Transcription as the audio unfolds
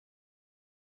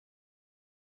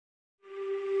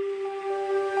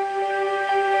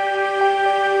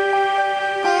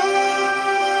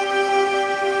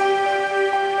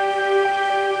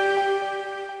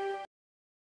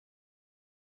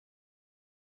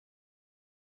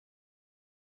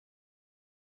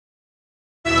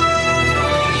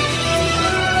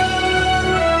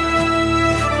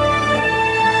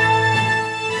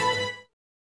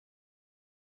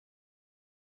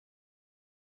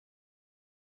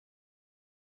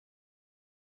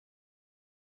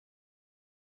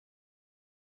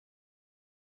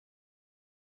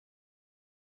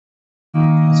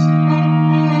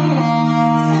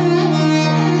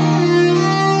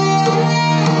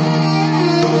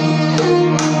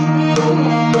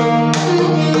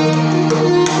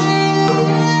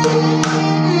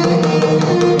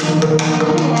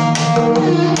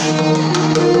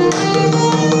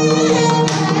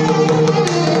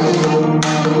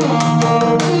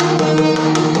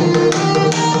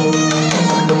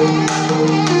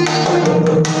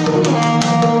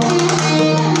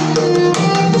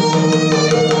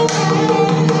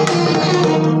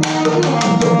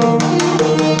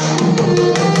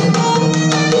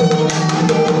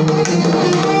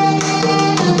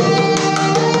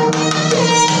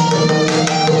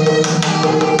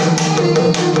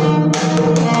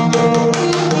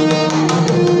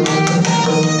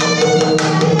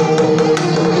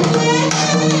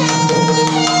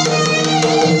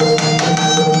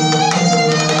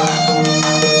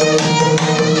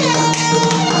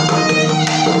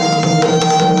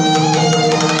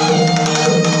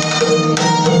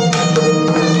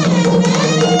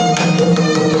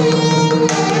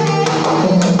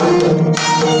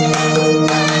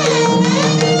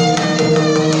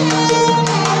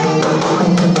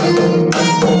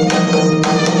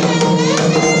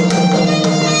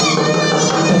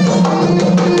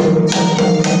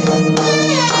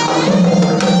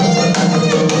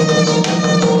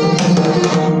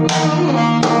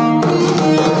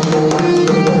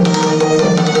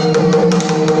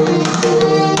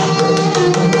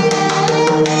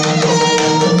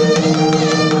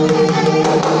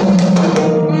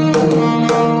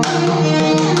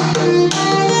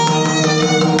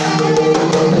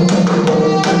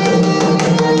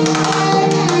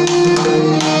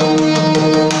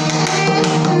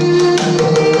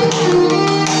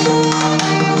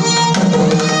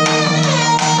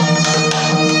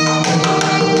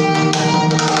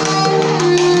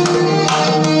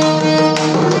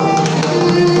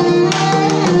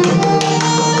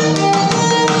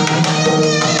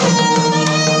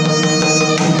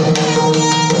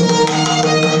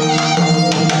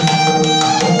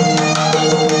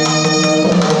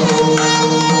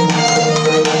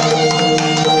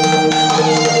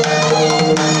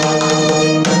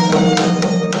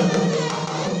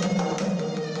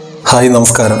Hi,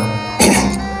 നമസ്കാരം.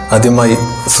 ആദ്യമായി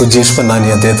സുജീഷ് പന്നാനി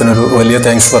അദ്ദേഹത്തിനൊരു വലിയ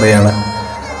താങ്ക്സ് പറയുകയാണ്.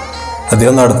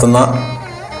 അദ്ദേഹം നടത്തുന്ന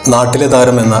നാട്ടിലെ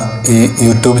താരം എന്ന ഈ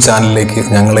യൂട്യൂബ് ചാനലിലേക്ക്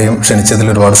ഞങ്ങളെയും ക്ഷണിച്ചതിൽ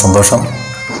ഒരുപാട് സന്തോഷം.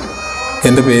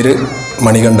 എൻ്റെ പേര്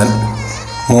മണികണ്ഠൻ,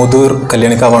 മൂതൂർ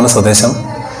കല്യാണിക്കാവാണ് സ്വദേശം.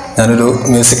 ഞാനൊരു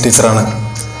മ്യൂസിക് ടീച്ചറാണ്.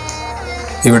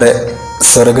 ഇവിടെ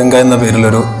സ്വരഗംഗ എന്ന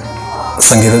പേരിലൊരു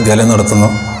സംഗീത വിദ്യാലയം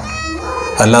നടത്തുന്നു.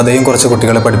 അല്ലാതെയും കുറച്ച്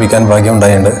കുട്ടികളെ പഠിപ്പിക്കാൻ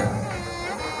ഭാഗ്യമുണ്ടായിട്ടുണ്ട്.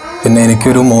 പിന്നെ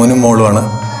എനിക്കൊരു മോനും മോളുമാണ്.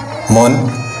 മോൻ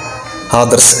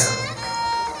ആദർശ്,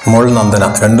 മോൾ നന്ദന.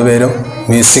 രണ്ടുപേരും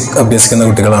മ്യൂസിക് അഭ്യസിക്കുന്ന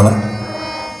കുട്ടികളാണ്.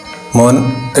 മോൻ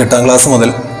 8ാം ക്ലാസ് മുതൽ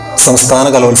സംസ്ഥാന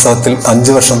കലോത്സവത്തിൽ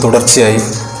 5 വർഷം തുടർച്ചയായി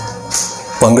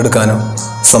പങ്കെടുക്കാനും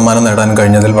സമ്മാനം നേടാനും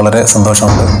കഴിഞ്ഞതിൽ വളരെ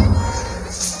സന്തോഷമുണ്ട്.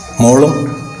 മോളും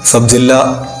സബ്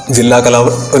ജില്ലാ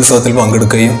കലോത്സവത്തിൽ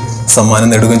പങ്കെടുക്കുകയും സമ്മാനം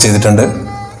നേടുകയും ചെയ്തിട്ടുണ്ട്.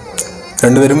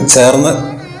 രണ്ടുപേരും ചേർന്ന്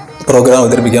പ്രോഗ്രാം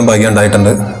അവതരിപ്പിക്കാൻ ഭാഗ്യം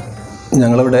ഉണ്ടായിട്ടുണ്ട്.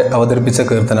 ഞങ്ങളിവിടെ അവതരിപ്പിച്ച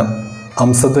കീർത്തനം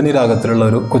ഹംസധ്വനി രാഗത്തിലുള്ള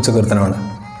ഒരു കൊച്ചു കീർത്തനമാണ്.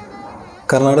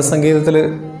 കർണാടക സംഗീതത്തിൽ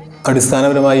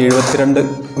അടിസ്ഥാനപരമായി 72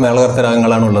 മേളകർത്ത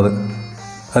രാഗങ്ങളാണുള്ളത്.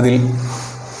 അതിൽ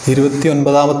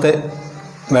 29ാമത്തെ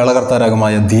മേളകർത്ത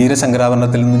രാഗമായ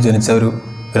ധീരശങ്കരാഭരണത്തിൽ നിന്ന് ജനിച്ച ഒരു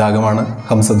രാഗമാണ്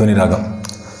ഹംസധ്വനി രാഗം.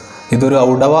 ഇതൊരു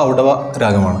ഔഡവ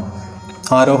രാഗമാണ്.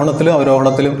 ആരോഹണത്തിലും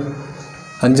അവരോഹണത്തിലും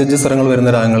 5 സ്വരങ്ങൾ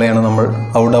വരുന്ന രാഗങ്ങളെയാണ് നമ്മൾ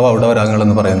ഔഡവ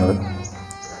രാഗങ്ങളെന്ന് പറയുന്നത്.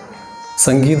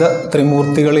 സംഗീത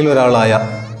ത്രിമൂർത്തികളിൽ ഒരാളായ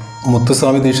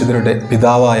മുത്തുസ്വാമി ദീക്ഷിതരുടെ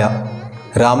പിതാവായ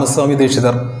രാമസ്വാമി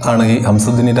ദീക്ഷിതർ ആണ് ഈ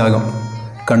ഹംസധ്വനി രാഗം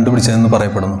കണ്ടുപിടിച്ചതെന്ന്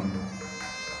പറയപ്പെടുന്നു.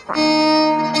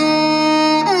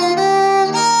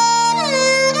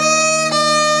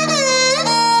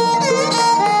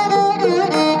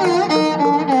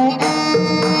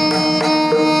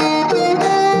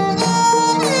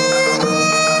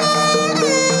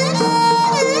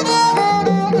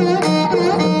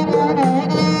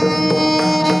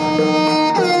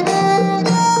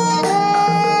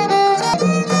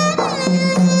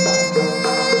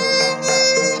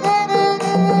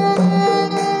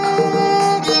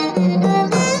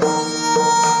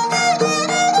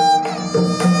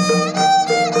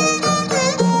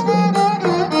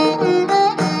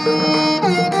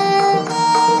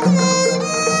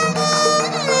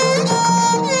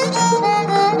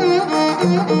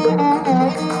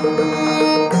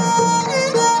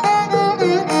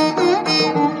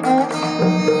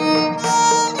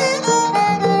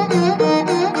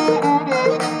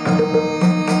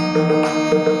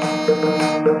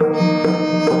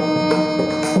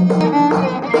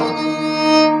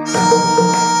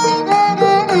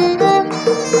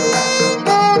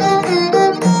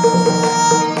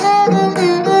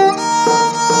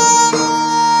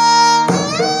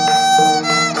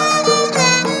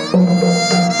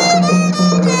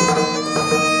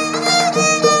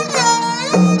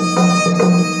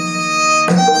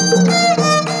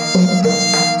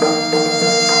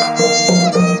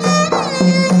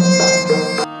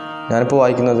 ഞാനിപ്പോൾ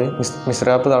വായിക്കുന്നത്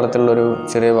മിശ്രാപ്പ് താളത്തിലുള്ളൊരു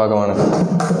ചെറിയ ഭാഗമാണ്.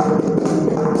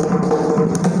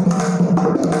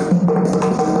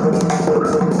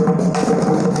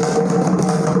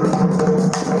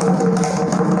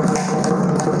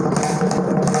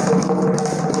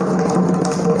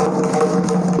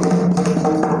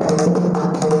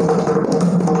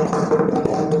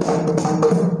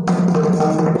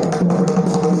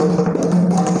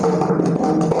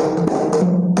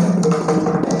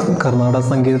 കർണാടക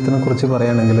സംഗീതത്തിനെ കുറിച്ച്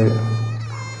പറയുകയാണെങ്കിൽ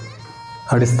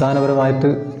അടിസ്ഥാനപരമായിട്ട്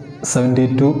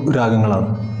 72 രാഗങ്ങളാണ്.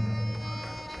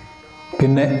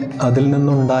 പിന്നെ അതിൽ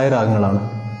നിന്നുണ്ടായ രാഗങ്ങളാണ്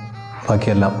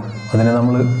ബാക്കിയെല്ലാം. അതിനെ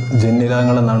നമ്മൾ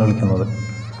ജന്യരാഗങ്ങൾ എന്നാണ് വിളിക്കുന്നത്.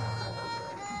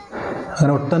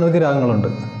 അങ്ങനെ ഒട്ടനവധി രാഗങ്ങളുണ്ട്.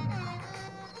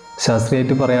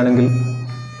 ശാസ്ത്രീയമായിട്ട് പറയുകയാണെങ്കിൽ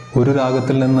ഒരു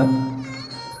രാഗത്തിൽ നിന്ന്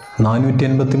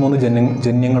 483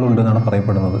 ജന്യങ്ങളുണ്ടെന്നാണ്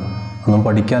പറയപ്പെടുന്നത്. ഒന്നും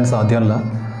പഠിക്കാൻ സാധ്യമല്ല.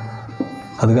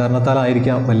 അത്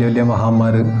കാരണത്താലായിരിക്കാം വലിയ വലിയ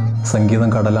മഹാന്മാർ സംഗീതം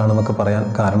കടലാണെന്നൊക്കെ പറയാൻ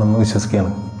കാരണമെന്ന്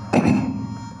വിശ്വസിക്കുകയാണ്.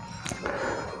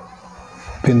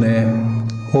 പിന്നെ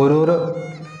ഓരോരോ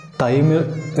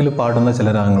ടൈമിൽ പാടുന്ന ചില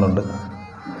രാഗങ്ങളുണ്ട്.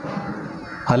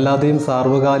 അല്ലാതെയും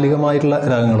സാർവകാലികമായിട്ടുള്ള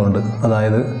രാഗങ്ങളുണ്ട്.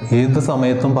 അതായത് ഏത്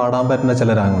സമയത്തും പാടാൻ പറ്റുന്ന ചില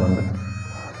രാഗങ്ങളുണ്ട്.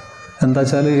 എന്താ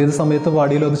വെച്ചാൽ ഏത് സമയത്ത്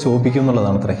പാടിയാലും അത് ശോഭിക്കും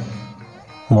എന്നുള്ളതാണ് അത്രേ.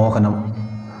 മോഹനം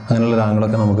അങ്ങനെയുള്ള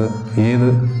രാഗങ്ങളൊക്കെ നമുക്ക് ഏത്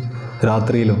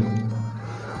രാത്രിയിലും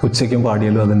ഉച്ചയ്ക്കും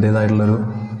പാടിയാലും അതിൻ്റേതായിട്ടുള്ളൊരു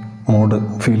മൂഡ്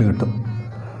ഫീൽ കിട്ടും.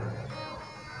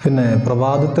 പിന്നെ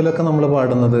പ്രഭാതത്തിലൊക്കെ നമ്മൾ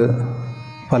പാടുന്നത്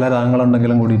പല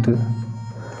രാഗങ്ങളുണ്ടെങ്കിലും കൂടിയിട്ട്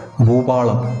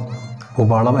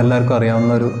ഭൂപാളം എല്ലാവർക്കും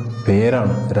അറിയാവുന്ന ഒരു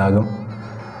പേരാണ് രാഗം.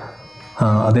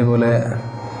 അതേപോലെ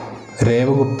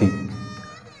രേവഗുപ്തി,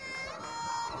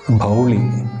 ഭൗളി,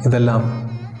 ഇതെല്ലാം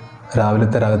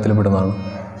രാവിലത്തെ രാഗത്തിൽ പെടുന്നതാണ്.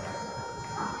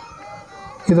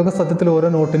 ഇതൊക്കെ സത്യത്തിൽ ഓരോ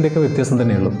നോട്ടിൻ്റെയൊക്കെ വ്യത്യാസം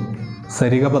തന്നെയുള്ളൂ.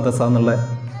 സരിഗ പദസ എന്നുള്ള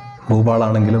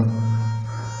ഭൂപാളാണെങ്കിലും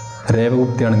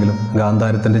രേവഗുപ്തി ആണെങ്കിലും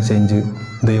ഗാന്ധാരത്തിൻ്റെ ചേഞ്ച്,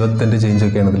 ദൈവത്തിൻ്റെ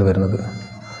ചേഞ്ചൊക്കെയാണ് ഇതിൽ വരുന്നത്.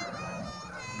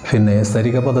 പിന്നെ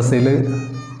സരിഗ പദസയിൽ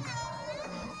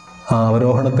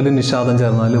അവരോഹണത്തിൽ നിഷാദം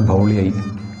ചേർന്നാൽ ഭൗളിയായി.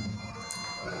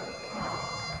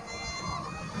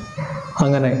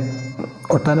 അങ്ങനെ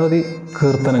ഒട്ടനവധി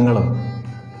കീർത്തനങ്ങളും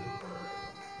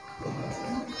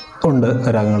ഉണ്ട്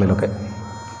രാഗങ്ങളിലൊക്കെ.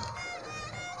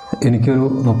 എനിക്കൊരു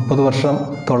 30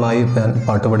 വർഷത്തോളമായി ഞാൻ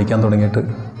പാട്ട് പഠിക്കാൻ തുടങ്ങിയിട്ട്.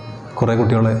 കുറേ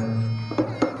കുട്ടികളെ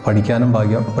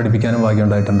പഠിപ്പിക്കാനും ഭാഗ്യം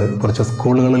ഉണ്ടായിട്ടുണ്ട്. കുറച്ച്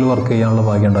സ്കൂളുകളിൽ വർക്ക് ചെയ്യാനുള്ള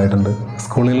ഭാഗ്യം ഉണ്ടായിട്ടുണ്ട്.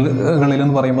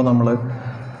 സ്കൂളുകളിലെന്ന് പറയുമ്പോൾ നമ്മൾ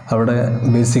അവിടെ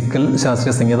ബേസിക്കൽ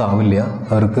ശാസ്ത്രീയ സംഗീതം ആവില്ല.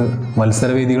 അവർക്ക്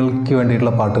മത്സരവേദികൾക്ക്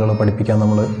വേണ്ടിയിട്ടുള്ള പാട്ടുകൾ പഠിപ്പിക്കാൻ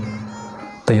നമ്മൾ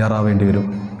തയ്യാറാവേണ്ടി വരും.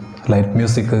 ലൈറ്റ്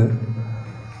മ്യൂസിക്,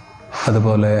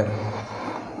 അതുപോലെ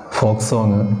ഫോക്ക്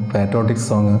സോങ്, പാട്രിയോട്ടിക്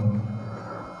സോങ്,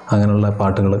 അങ്ങനെയുള്ള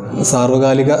പാട്ടുകൾ.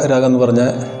 സാർവകാലിക രാഗം എന്ന് പറഞ്ഞ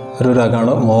ഒരു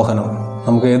രാഗമാണ് മോഹനം.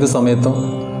 നമുക്ക് ഏത് സമയത്തും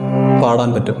പാടാൻ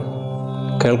പറ്റും,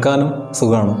 കേൾക്കാനും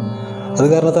സുഖമാണ്. അത്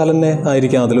കാരണത്താൽ തന്നെ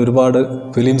ആയിരിക്കാം അതിൽ ഒരുപാട്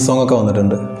ഫിലിം സോങ് ഒക്കെ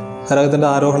വന്നിട്ടുണ്ട്. ആ രാഗത്തിൻ്റെ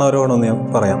ആരോഹണം എന്ന് ഞാൻ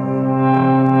പറയാം.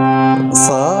 സ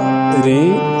രി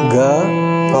ഗ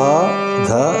പ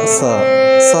ധ സ,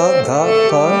 സ ധ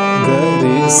പ ഗ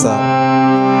രി സ,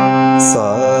 സ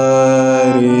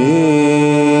രി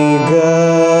ഗ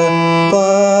പ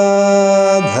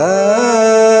ധ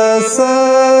സ,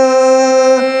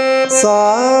 സ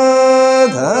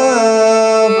ധ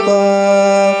പ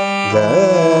ഗ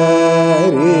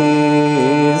രി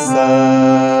സ.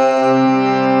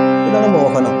 ഇതാണ്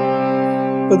മോഹനം.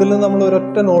 അപ്പോൾ ഇതിൽ നിന്ന് നമ്മൾ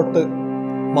ഒരൊറ്റ നോട്ട്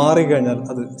മാറിക്കഴിഞ്ഞാൽ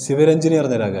അത് ശിവരഞ്ജിനി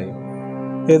അറിഞ്ഞ രാഗമായി.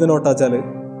 ഏത് നോട്ടാച്ചാൽ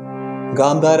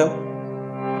ഗാന്ധാരം,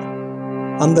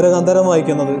 അന്തരഗാന്ധാരം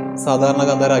വായിക്കുന്നത് സാധാരണ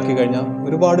ഗാന്ധാരം ആക്കി കഴിഞ്ഞാൽ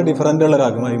ഒരുപാട് ഡിഫറൻ്റുള്ള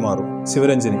രാഗമായി മാറും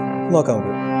ശിവരഞ്ജിനി. നോക്കാം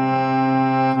നമുക്ക്.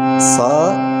 സ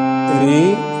രി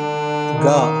ഗ,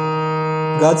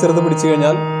 ഗ ചെറുത് പിടിച്ചു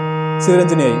കഴിഞ്ഞാൽ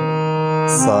ശിവരഞ്ജിനിയായി.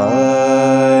 സ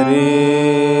രി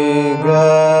ഗ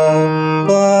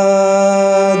പ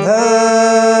ധ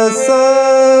സ,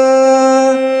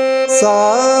 സ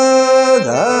ധ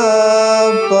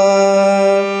പ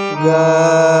ഗ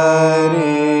രി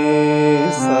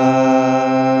സ.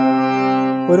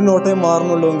 ഒരു നോട്ടേ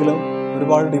മാറുന്നുള്ളൂവെങ്കിലും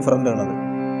ഒരുപാട് ഡിഫറൻ്റ് ആണത്.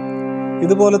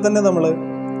 ഇതുപോലെ തന്നെ നമ്മൾ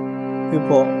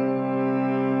ഇപ്പോൾ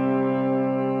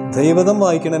ദൈവതം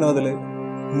വായിക്കണതിനും അതിൽ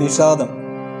നിഷാദം,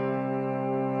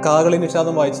 കാകളി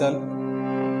നിഷാദം വായിച്ചാൽ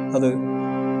അത്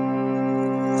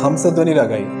ഹംസധ്വനി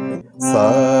രാഗമായി. സ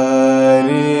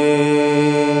രി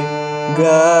ഗ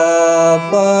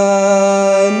പ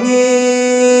നി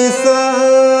സ,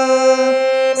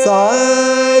 സ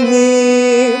നി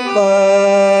പ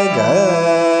ഗ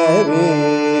രി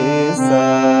സ.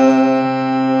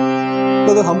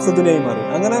 അത് ഹംസധ്വനിയായി മാറി.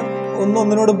 അങ്ങനെ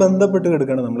ഒന്നൊന്നിനോട് ബന്ധപ്പെട്ട്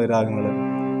കിടക്കുകയാണ് നമ്മൾ രാഗങ്ങൾ.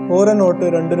 ഓരോ നോട്ട്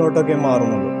 2 നോട്ടൊക്കെ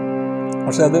മാറുന്നുള്ളൂ.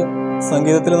 പക്ഷെ അത്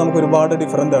സംഗീതത്തിൽ നമുക്ക് ഒരുപാട്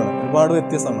ഡിഫറൻ്റ് ആണ്, ഒരുപാട്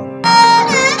വ്യത്യസ്തമാണ്.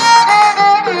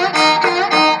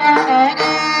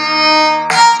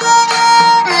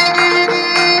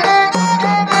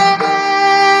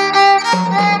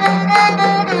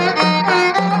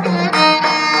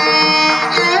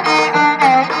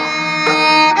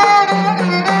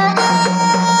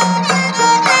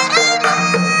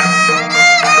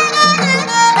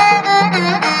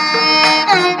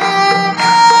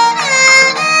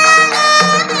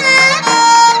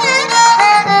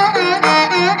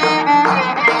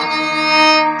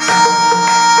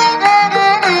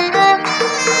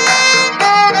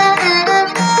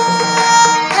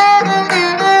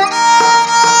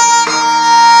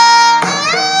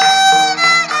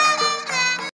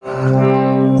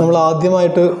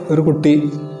 ആദ്യമായിട്ട് ഒരു കുട്ടി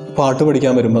പാട്ട്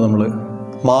പഠിക്കാൻ വരുമ്പോൾ നമ്മൾ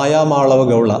മായാമാളവ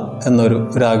ഗൗള എന്നൊരു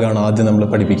രാഗമാണ് ആദ്യം നമ്മൾ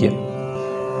പഠിപ്പിക്കുക.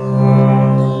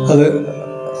 അത്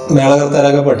മേളകർത്ത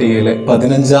രാഗ പട്ടികയിലെ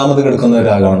 15ാമത് കിടക്കുന്ന ഒരു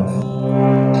രാഗമാണ്.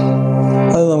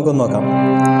 അത് നമുക്കൊന്ന് നോക്കാം.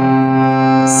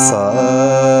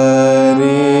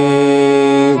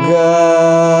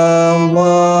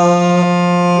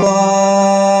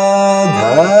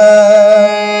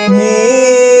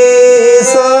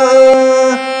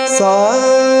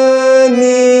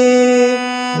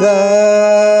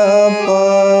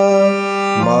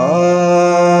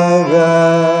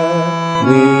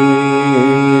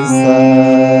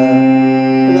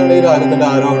 ഇതാണ് ഈ രാഗത്തിന്റെ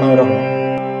ആരോഹണം.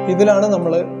 ഇതിലാണ്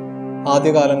നമ്മൾ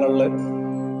ആദ്യകാലങ്ങളിൽ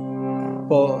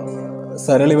ഇപ്പോൾ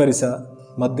സരളി വരിശ,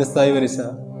 മധ്യസ്ഥായി വരിശ,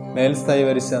 മേൽസ്ഥായി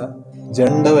വരിശ,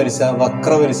 ജണ്ട വരിശ,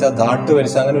 വക്ര വരിശ, ധാട്ട്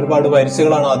വരിശ, അങ്ങനെ ഒരുപാട്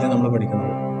വരിശകളാണ് ആദ്യം നമ്മൾ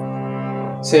പഠിക്കുന്നത്.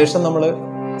 ശേഷം നമ്മൾ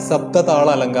സപ്തതാള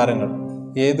അലങ്കാരങ്ങൾ,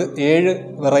 7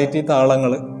 വെറൈറ്റി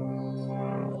താളങ്ങൾ,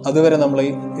 അതുവരെ നമ്മൾ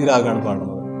ഈ രാഗമാണ്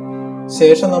പാടുന്നത്.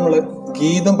 ശേഷം നമ്മൾ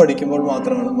ഗീതം പഠിക്കുമ്പോൾ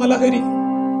മാത്രമാണ് മലഹരി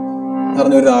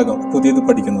പറഞ്ഞൊരു രാഗം പുതിയത്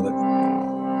പഠിക്കുന്നത്.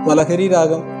 മലഹരി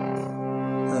രാഗം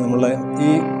നമ്മളെ ഈ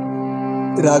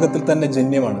രാഗത്തിൽ തന്നെ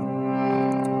ജന്യമാണ്.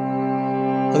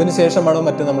 അതിനുശേഷമാണ്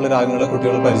മറ്റ് നമ്മൾ രാഗങ്ങളെ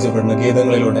കുട്ടികൾ പരിചയപ്പെടുന്നത്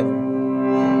ഗീതങ്ങളിലൂടെ.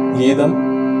 ഗീതം,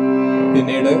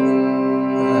 പിന്നീട്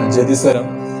ജതിസ്വരം,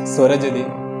 സ്വരജതി,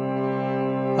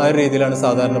 ആ ഒരു രീതിയിലാണ്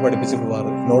സാധാരണ പഠിപ്പിച്ചു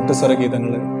പോവാറ്. നോട്ട്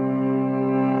സ്വരഗീതങ്ങൾ,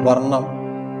 വർണ്ണം,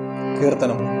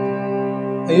 കീർത്തനം,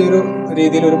 ഈ ഒരു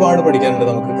രീതിയിൽ ഒരുപാട് പഠിക്കാനുണ്ട്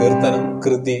നമുക്ക്. കീർത്തനം,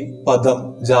 കൃതി, പദം,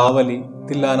 ജാവലി,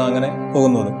 തില്ലാന, അങ്ങനെ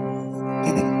പോകുന്നത്.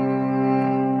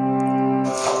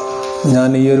 ഞാൻ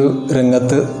ഈ ഒരു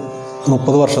രംഗത്ത്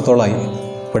 30 വർഷത്തോളമായി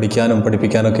പഠിക്കാനും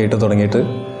പഠിപ്പിക്കാനൊക്കെ ആയിട്ട് തുടങ്ങിയിട്ട്.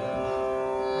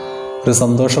 ഒരു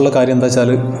സന്തോഷമുള്ള കാര്യം എന്താ വെച്ചാൽ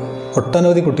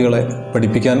ഒട്ടനവധി കുട്ടികളെ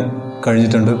പഠിപ്പിക്കാൻ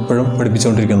കഴിഞ്ഞിട്ടുണ്ട്. ഇപ്പോഴും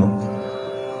പഠിപ്പിച്ചുകൊണ്ടിരിക്കുന്നു.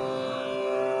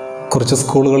 കുറച്ച്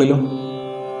സ്കൂളുകളിലും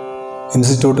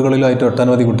ഇൻസ്റ്റിറ്റ്യൂട്ടുകളിലുമായിട്ട്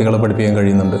ഒട്ടനവധി കുട്ടികളെ പഠിപ്പിക്കാൻ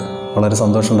കഴിയുന്നുണ്ട്. വളരെ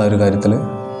സന്തോഷമുണ്ടായ ഒരു കാര്യത്തിൽ.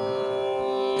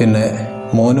 പിന്നെ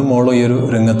മോനും മോളും ഈ ഒരു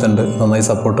രംഗത്തുണ്ട്, നന്നായി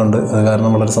സപ്പോർട്ടുണ്ട്. അത്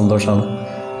കാരണം വളരെ സന്തോഷമാണ്.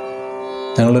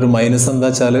 ഞങ്ങളൊരു മൈനസ് എന്താ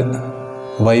വെച്ചാൽ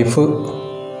വൈഫ്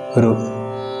ഒരു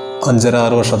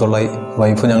 5-6 വർഷത്തോളമായി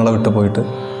വൈഫ് ഞങ്ങളെ വിട്ടു പോയിട്ട്.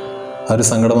 ആ ഒരു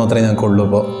സങ്കടം മാത്രമേ ഞങ്ങൾക്കുള്ളൂ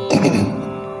ഇപ്പോൾ.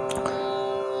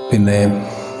 പിന്നെ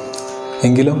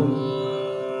എങ്കിലും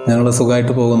ഞങ്ങൾ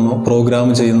സുഖമായിട്ട് പോകുന്നു,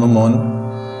 പ്രോഗ്രാം ചെയ്യുന്നു.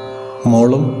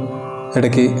 മോളും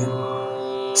ഇടയ്ക്ക്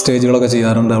സ്റ്റേജുകളൊക്കെ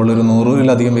ചെയ്യാറുണ്ട്. അവളൊരു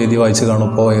 100-ലധികം വേദി വായിച്ച് കാണും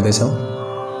ഇപ്പോൾ ഏകദേശം.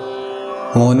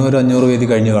 മോനും ഒരു 500 വേദി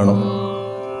കഴിഞ്ഞ് കാണും.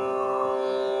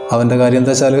 അവൻ്റെ കാര്യം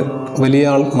എന്താ വെച്ചാൽ വലിയ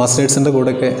മാസ്റ്റേഴ്സിൻ്റെ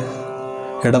കൂടെയൊക്കെ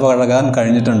ഇടപഴകാൻ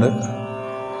കഴിഞ്ഞിട്ടുണ്ട്.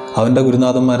 അവൻ്റെ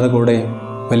ഗുരുനാഥന്മാരുടെ കൂടെ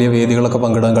വലിയ വേദികളൊക്കെ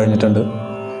പങ്കിടാൻ കഴിഞ്ഞിട്ടുണ്ട്.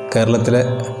 കേരളത്തിലെ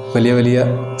വലിയ വലിയ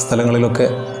സ്ഥലങ്ങളിലൊക്കെ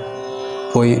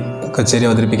പോയി കച്ചേരി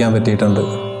അവതരിപ്പിക്കാൻ പറ്റിയിട്ടുണ്ട്.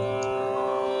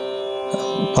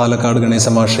 പാലക്കാട് ഗണേശ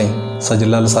മാഷയും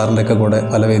സജിലാൽ സാറിൻ്റെയൊക്കെ കൂടെ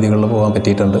പല വേദികളിൽ പോകാൻ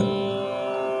പറ്റിയിട്ടുണ്ട്.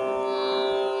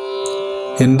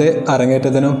 എൻ്റെ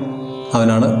അരങ്ങേറ്റത്തിനും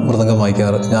അവനാണ് മൃദംഗം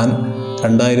വായിക്കാറ്. ഞാൻ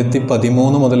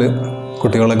 2013 മുതൽ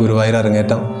കുട്ടികളെ ഗുരുവായൂർ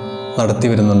അരങ്ങേറ്റം നടത്തി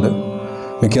വരുന്നുണ്ട്.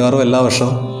 മിക്കവാറും എല്ലാ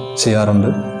വർഷവും ചെയ്യാറുണ്ട്.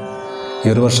 ഈ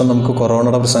ഒരു വർഷം നമുക്ക്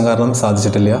കൊറോണയുടെ പ്രശ്നം കാരണം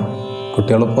സാധിച്ചിട്ടില്ല.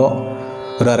 കുട്ടികളിപ്പോൾ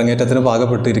ഒരു അരങ്ങേറ്റത്തിന്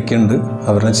പാകപ്പെട്ടിരിക്കുന്നുണ്ട്,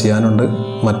 അവരെ ചെയ്യാനുണ്ട്.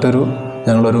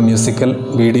 ഞങ്ങളൊരു മ്യൂസിക്കൽ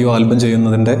വീഡിയോ ആൽബം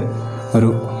ചെയ്യുന്നതിൻ്റെ ഒരു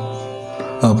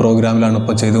പ്രോഗ്രാമിലാണ്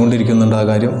ഇപ്പോൾ ചെയ്തുകൊണ്ടിരിക്കുന്നുണ്ട്. ആ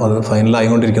കാര്യം അത്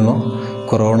ഫൈനലായിക്കൊണ്ടിരിക്കുന്നു.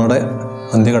 കൊറോണയുടെ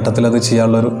അന്ത്യഘട്ടത്തിൽ അത്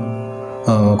ചെയ്യാനുള്ളൊരു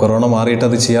കൊറോണ മാറിയിട്ട്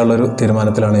അത് ചെയ്യാനുള്ളൊരു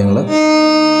തീരുമാനത്തിലാണ് ഞങ്ങൾ.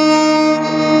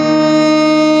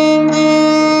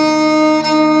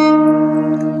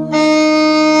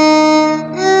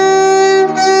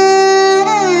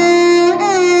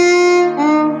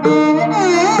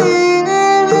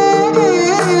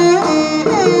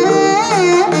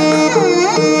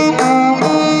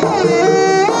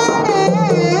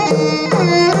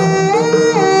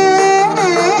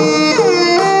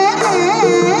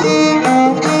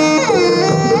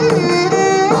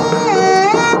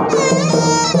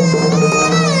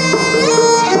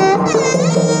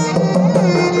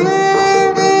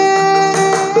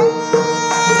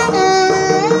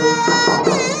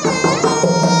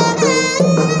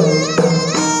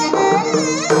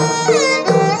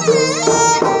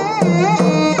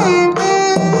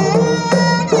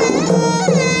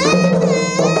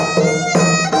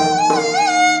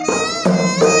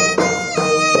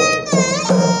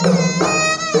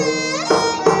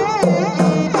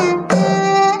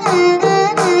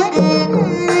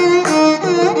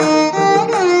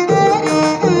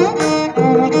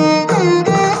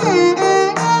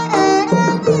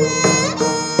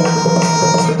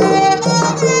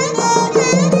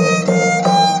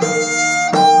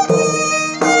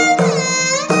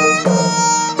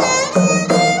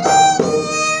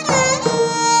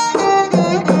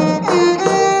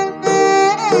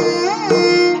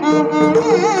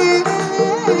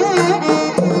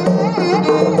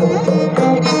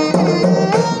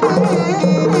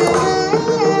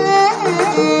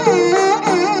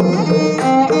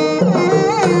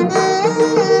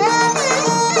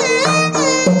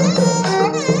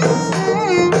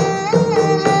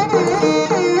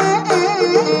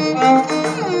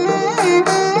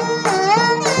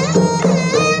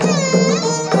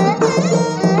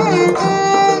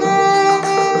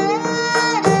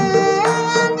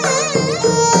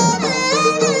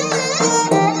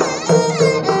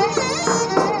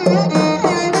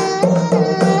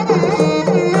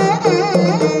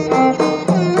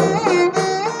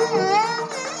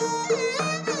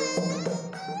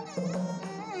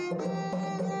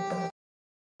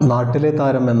 പാട്ടിലെ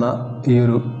താരം എന്ന ഈ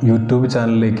ഒരു യൂട്യൂബ്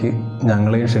ചാനലിലേക്ക്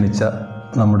ഞങ്ങളെയും ക്ഷണിച്ച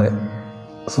നമ്മുടെ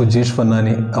സുജീഷ്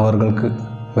പൊന്നാനി അവർക്ക്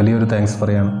വലിയൊരു താങ്ക്സ്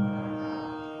പറയാണ്.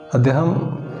 അദ്ദേഹം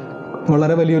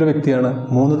വളരെ വലിയൊരു വ്യക്തിയാണ്.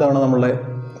 3 തവണ നമ്മളെ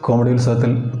കോമഡി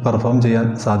ഉത്സവത്തിൽ പെർഫോം ചെയ്യാൻ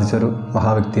സാധിച്ചൊരു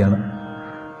മഹാവ്യക്തിയാണ്.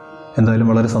 എന്തായാലും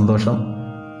വളരെ സന്തോഷം.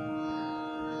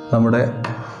 നമ്മുടെ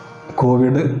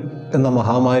കോവിഡ് എന്ന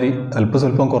മഹാമാരി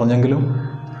അല്പസ്വല്പം കുറഞ്ഞെങ്കിലും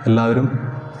എല്ലാവരും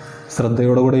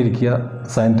ശ്രദ്ധയോടുകൂടെ ഇരിക്കുക,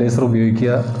 സാനിറ്റൈസർ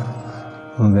ഉപയോഗിക്കുക,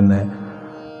 പിന്നെ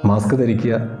മാസ്ക്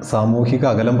ധരിക്കുക, സാമൂഹിക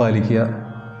അകലം പാലിക്കുക.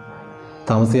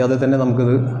 താമസിയാതെ തന്നെ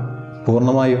നമുക്കിത്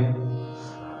പൂർണ്ണമായും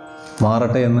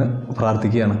മാറട്ടെ എന്ന്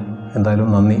പ്രാർത്ഥിക്കുകയാണ്. എന്തായാലും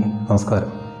നന്ദി, നമസ്കാരം.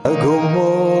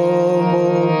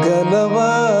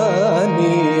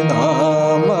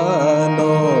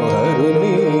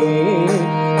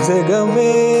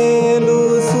 జగమేలు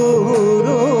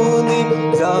సూరుని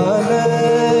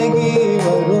జానగి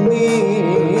వరుని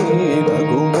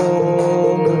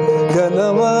రఘుమోము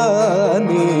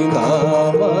గలవాని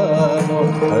నామను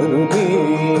హరుని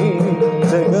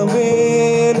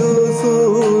జగమేలు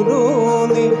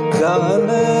సూరుని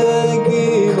జానగి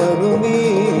వరుని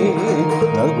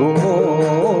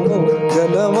రఘుమోము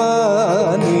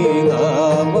గలవాని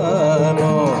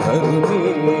నామను హరుని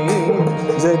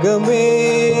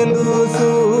జగమేలు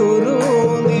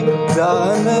సూరుని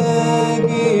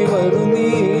జానగి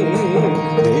వరుని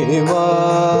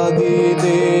దేవాది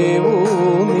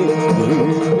దేవుని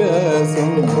దివ్య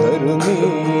సుందరుని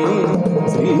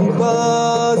శ్రీవాసుదేవుని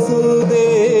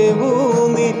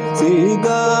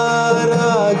సీతారాఘవుని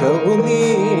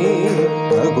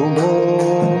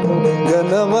రఘుమోము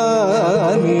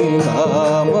గలవాని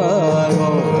నామను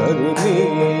హరుని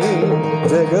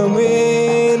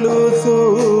జగమేలు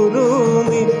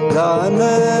సూరుని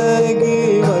జానగి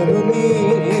వరుని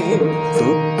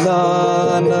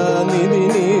సుజ్ఞాన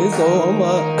నిధిని సోమ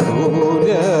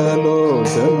సూర్యలోచనుని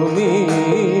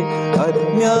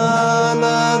అజ్ఞాన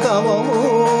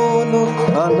తమమును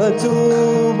అనచు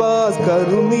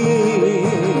భాస్కరుని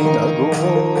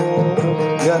రఘుమోము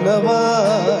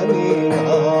గలవాని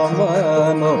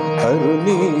నామను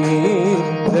హరుని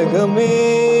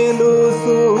జగమేలు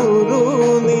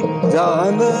సూరుని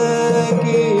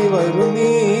జానగి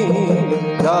వరుని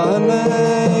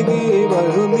జానగి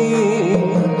వరుని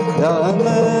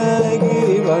జానగి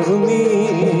వరుని